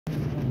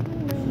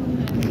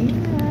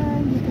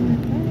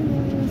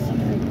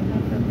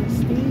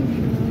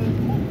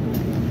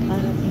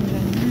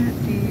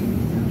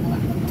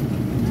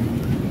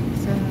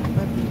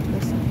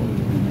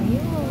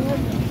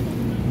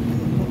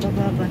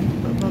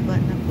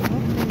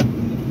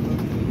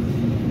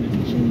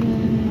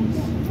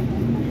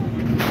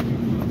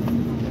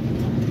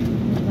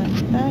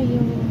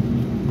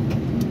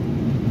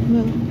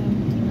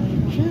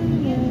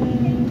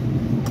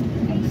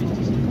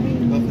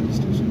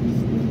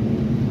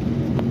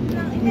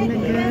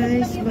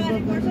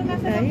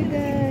tayo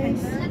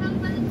guys.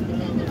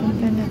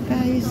 Punta na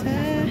tayo sa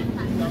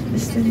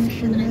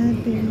destination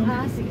natin.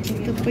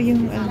 Ito po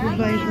yung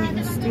Albay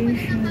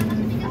Station.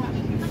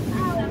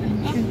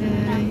 Siya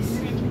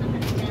guys.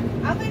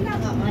 Okay na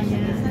ako.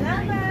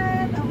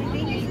 Salamat. Okay,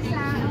 thank you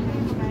sa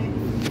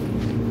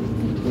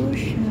Ito po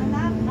siya.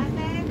 salamat.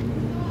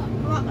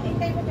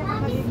 Hintay mo ka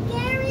pa.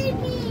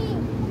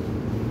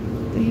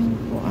 Ito yung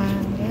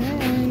puan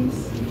guys.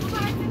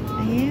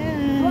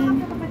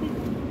 Ayan.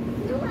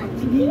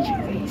 Ayan siya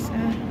guys.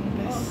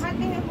 Bus.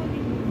 Ayan.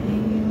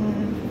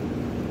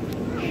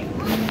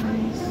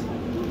 Guys.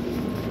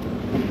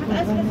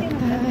 Baba na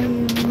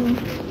tayo.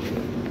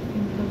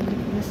 Yung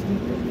public bus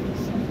dito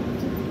guys.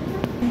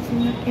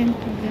 Sinakyan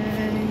ko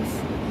guys.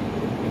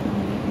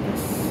 Public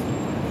bus.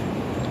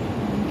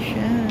 Ayan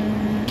siya.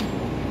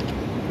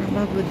 From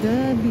Abu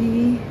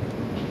Dhabi.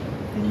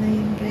 Ito na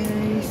yun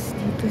guys.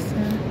 Dito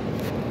sa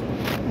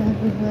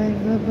Abu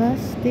Dhabi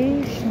bus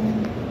station.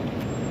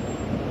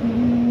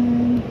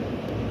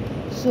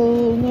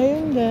 So,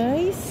 ngayon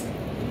guys,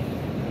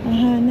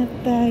 hahanap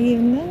tayo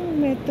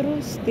ng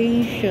metro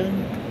station.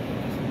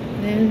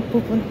 Dahil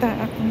pupunta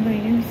ako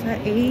ngayon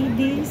sa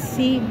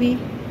ADCB.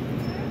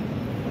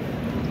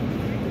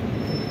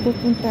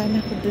 Pupunta na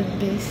ako dun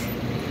guys.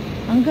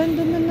 Ang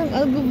ganda na ng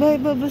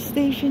Albay bus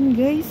station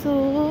guys.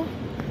 So,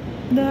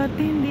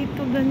 dati hindi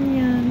to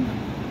ganyan.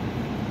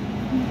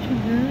 Ito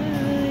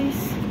guys.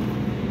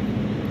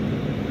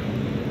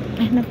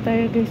 Hanap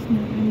tayo guys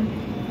ng ano.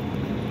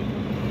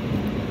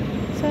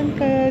 Saan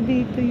kaya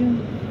dito yung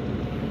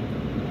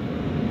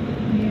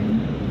ayan.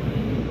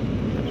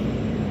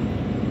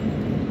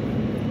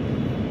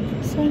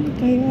 Saan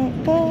kaya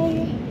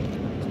tayo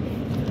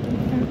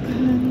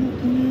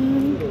kakahanap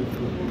ng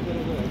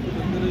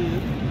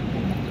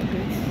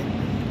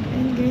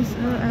and guys,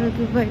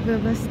 Albay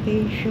bus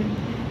station.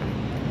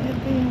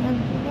 Ito yung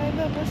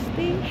Albay bus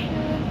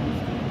station.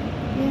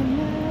 Yan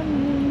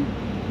namin.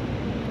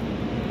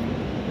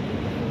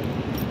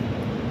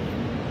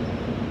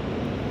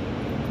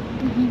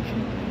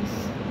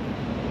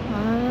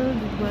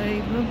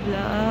 Albay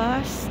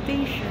bus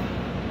station.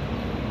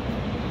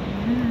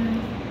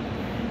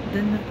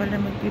 Doon na pala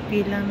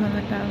magpipila ang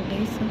mga tao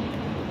guys. So,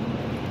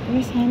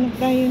 guys, hanap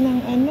tayo ng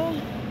ano.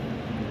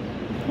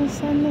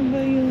 Saan na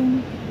ba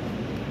yung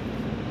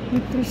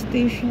metro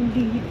station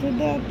dito?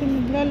 Dati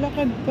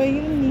naglalakad pa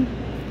yun eh.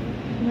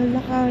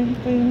 Lalakarin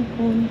pa yung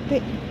konti.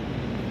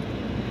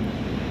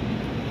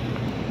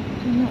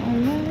 Ano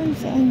alam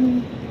saan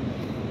yun?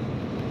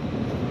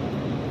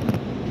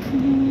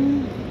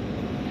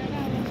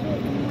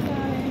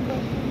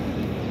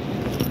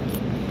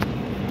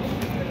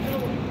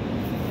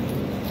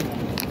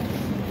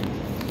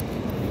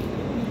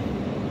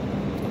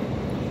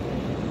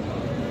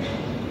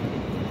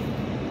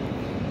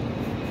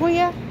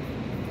 Kuya,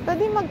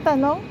 pwede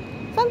magtanong?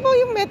 Saan po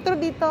yung metro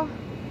dito?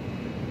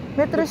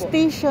 Metro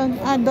station.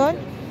 Ah, doon?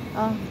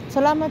 Ah,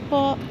 salamat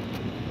po.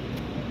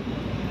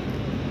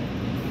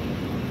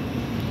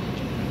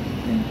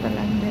 Yan pala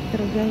ang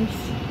metro guys.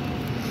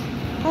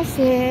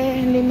 Kasi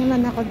hindi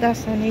naman ako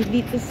dasanay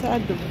dito sa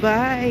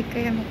Dubai.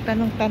 Kaya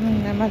magtanong-tanong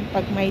naman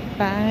pag may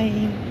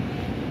time.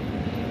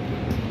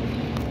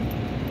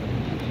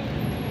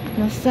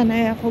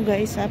 Nasanay ako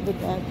guys sa Abu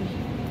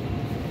Dhabi.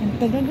 Ang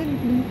talaga,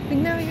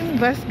 tingnan yung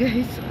bus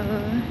guys.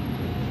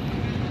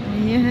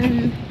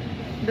 Ayan.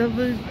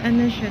 Double,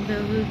 ano siya,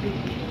 double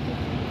deck.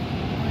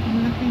 Ang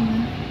laki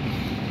na.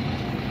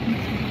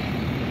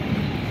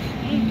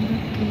 Ang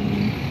laki.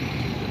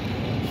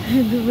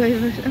 Dubai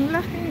bus. Ang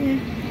laki niya.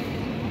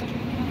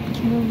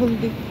 Double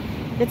deck.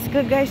 Let's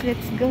go guys,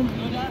 let's go.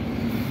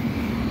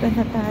 Punta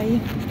na tayo.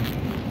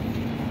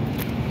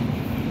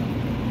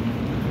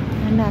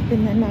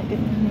 Hanapin na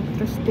natin ang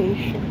metro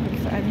station. Kung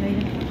saan na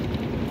yun.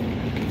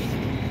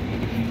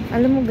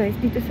 Alam mo guys,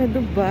 dito sa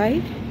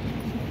Dubai,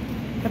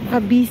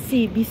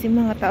 napaka-busy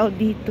mga tao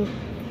dito.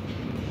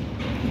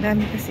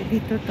 Dami kasi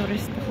dito,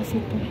 tourista kasi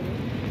ito.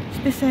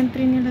 Sa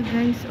sentry nila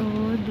guys,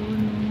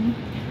 doon.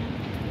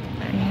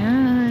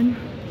 Ayan.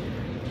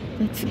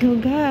 Let's go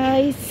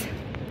guys.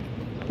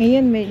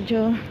 Ngayon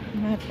medyo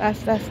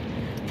mataas-taas,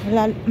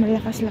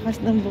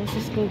 malakas-lakas ng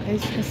boses ko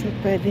guys kasi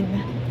pwede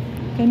na.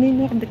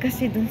 Kanina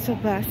kasi dun sa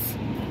bus,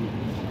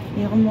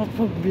 hindi ako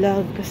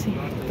mapag-vlog kasi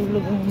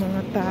tulog ang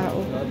mga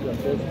tao.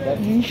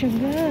 Ayan siya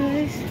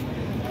guys.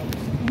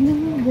 Ano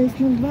mo guys,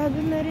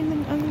 nagbago na rin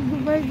ang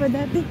Dubai ba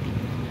dati?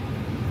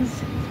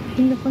 Kasi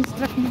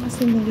pinakonstruct mo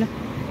kasi nila.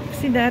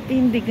 Kasi dati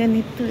hindi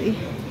ganito eh.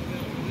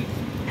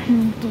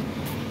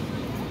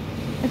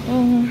 Ito,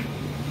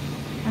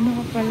 ano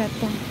ka pala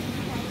to?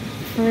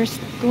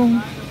 First kong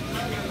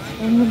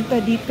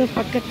pumunta dito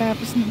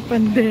pagkatapos ng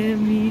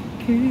pandemic.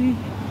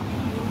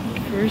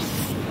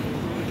 First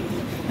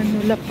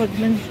lapag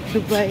ng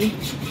Dubai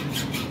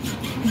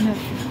na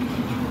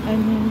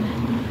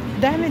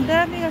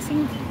dami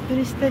kasing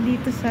turista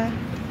dito sa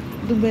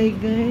Dubai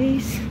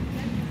guys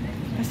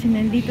kasi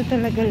nandito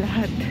talaga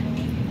lahat.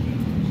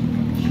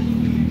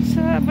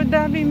 Sa Abu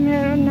Dhabi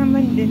meron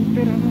naman din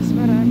pero mas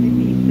marami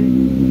dito,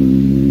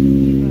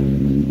 diba?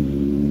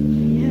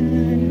 Ayan.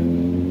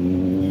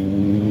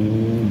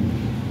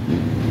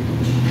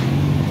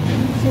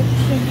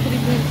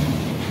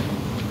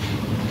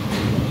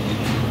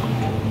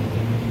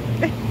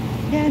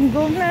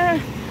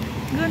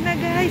 Go na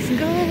guys,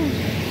 go!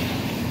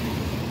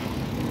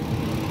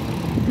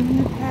 Go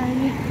na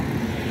tayo.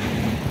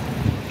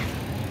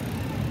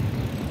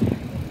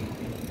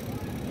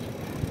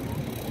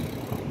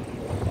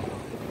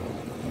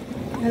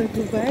 Al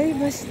Dubai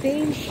bus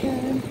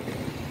station.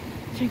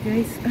 So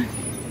guys,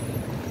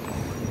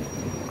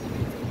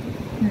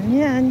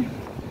 ayan.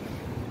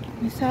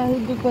 Nasa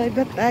Al Dubai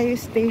ba tayo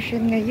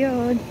station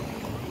ngayon?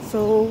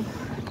 So,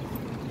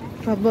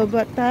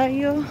 pababa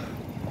tayo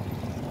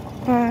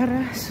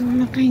para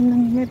sumakay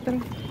ng metro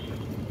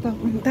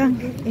papuntang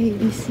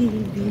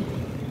ABCD.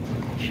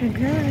 So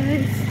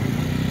guys,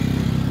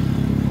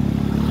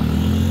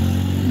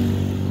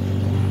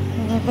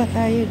 pababa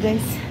tayo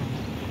guys.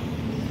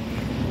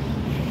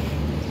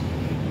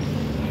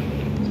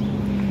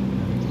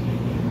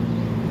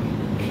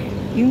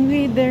 Yung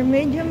weather,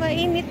 medyo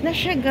mainit na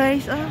siya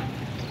guys.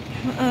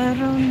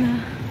 Maaraw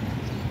na.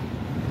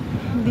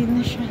 Hindi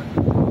na siya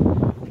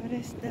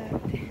pares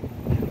dati.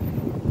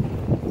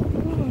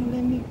 Ang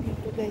lamig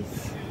dito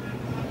guys.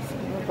 Sa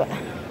baba.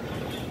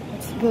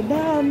 Let's go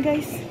down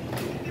guys.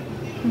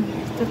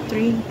 Ito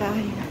train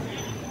tayo.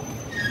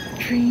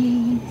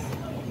 Trains.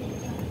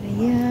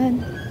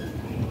 Ayan.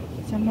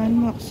 Samahan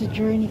mo ako sa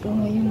journey ko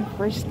ngayon.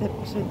 First step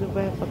ko sa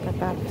Dubai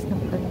pagkatapos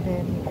ng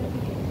pandemic.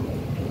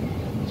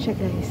 Siya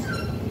guys.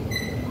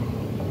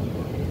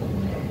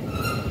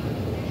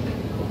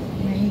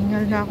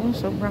 Nahingal na ako.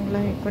 Sobrang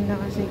lahi ko na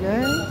kasi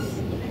guys.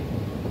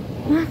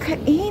 Mga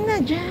kaina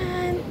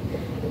dyan.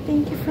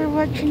 Thank you for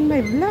watching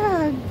my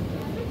vlog.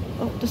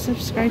 Hope to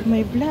subscribe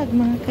my vlog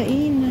mga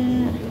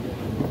kaina.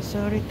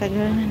 Sorry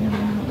tagal na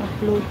naman ang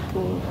upload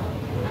ko.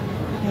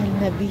 Dahil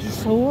na busy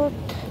sa work.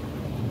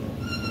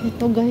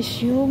 Ito guys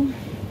yung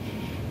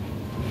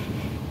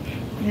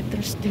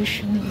metro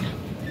station nila.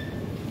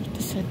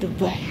 Dito sa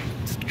Dubai.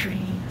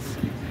 Trains.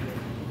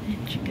 Ayan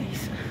siya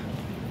guys.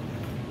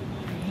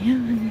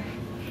 Ayan.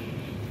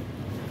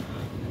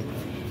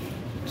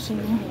 So,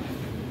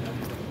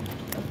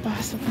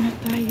 papasok na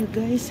tayo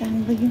guys.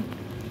 Saan ba yung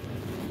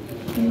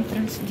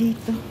entrance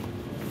dito?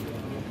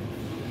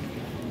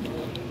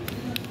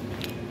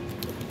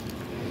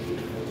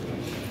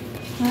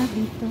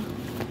 Dito.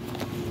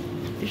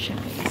 Ito siya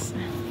guys.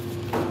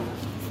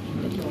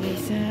 Sandali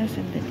guys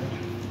sandali.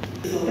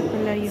 Ito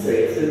pala yung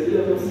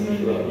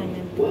nila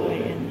ng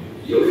Dubai.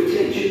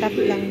 Tap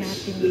lang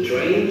natin. The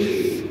train to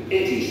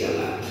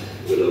Etisalat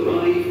will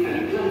arrive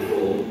at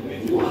platform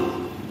 1.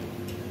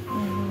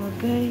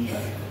 Guys.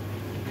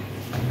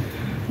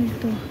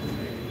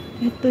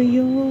 Ito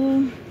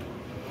yung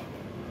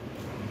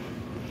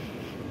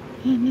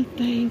hanap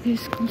tayo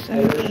guys kung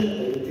saan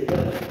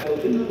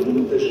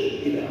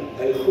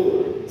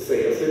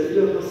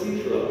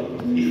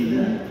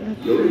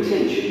Your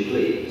attention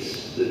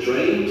please. The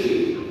train to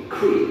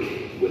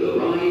Creek will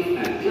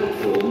arrive at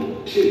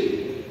platform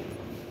 2.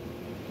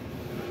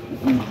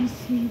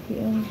 ABCD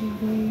all the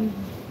way.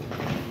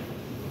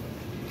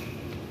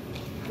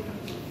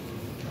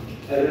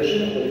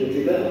 الرجاء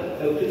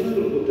الانتباه القطار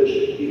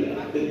المتجه إلى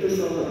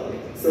اتصالات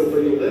سوف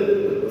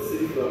يغادر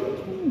الرصيف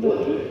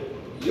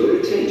 1. Your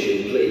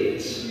attention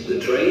please. The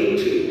train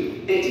to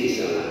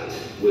Etisalat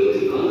will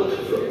depart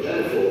from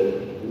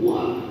platform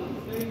 1.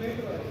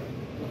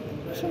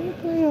 Saan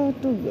kaya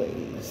ito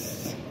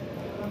guys?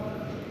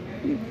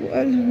 Hindi ko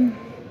alam.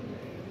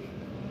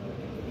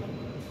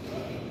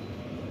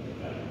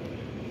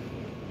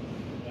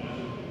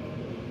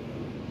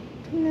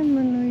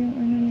 Naman yung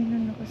ano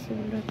nila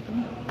nakasulat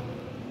platform.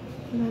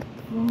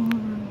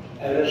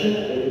 الرجاء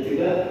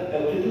الانتباه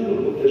القطار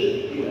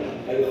المتجه إلى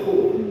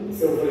الخور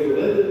سوف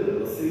يغادر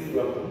الرصيف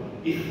رقم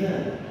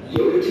 2.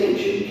 Your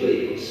attention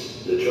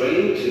please. The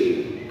train to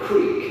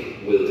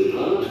Creek will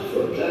depart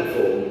from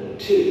platform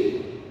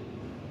 2.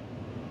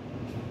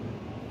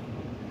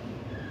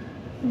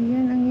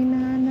 Ayan ang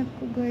hinahanap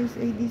ko guys,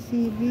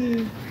 ADCB.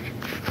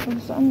 Kung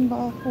saan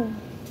ba ako?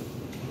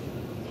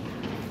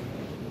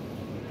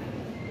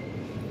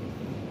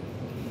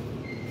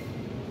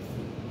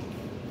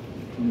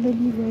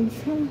 Dali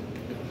guys ha.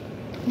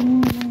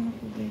 Tingnan lang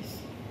ako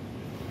guys.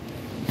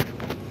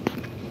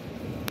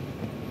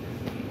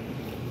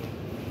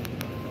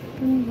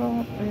 Ano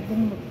ba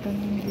pwedeng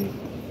magtanong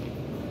dito?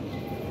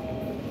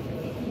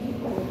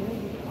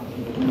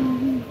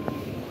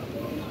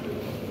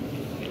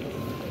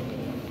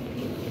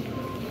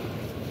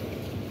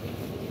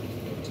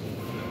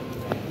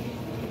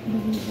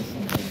 Dali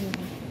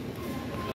guys.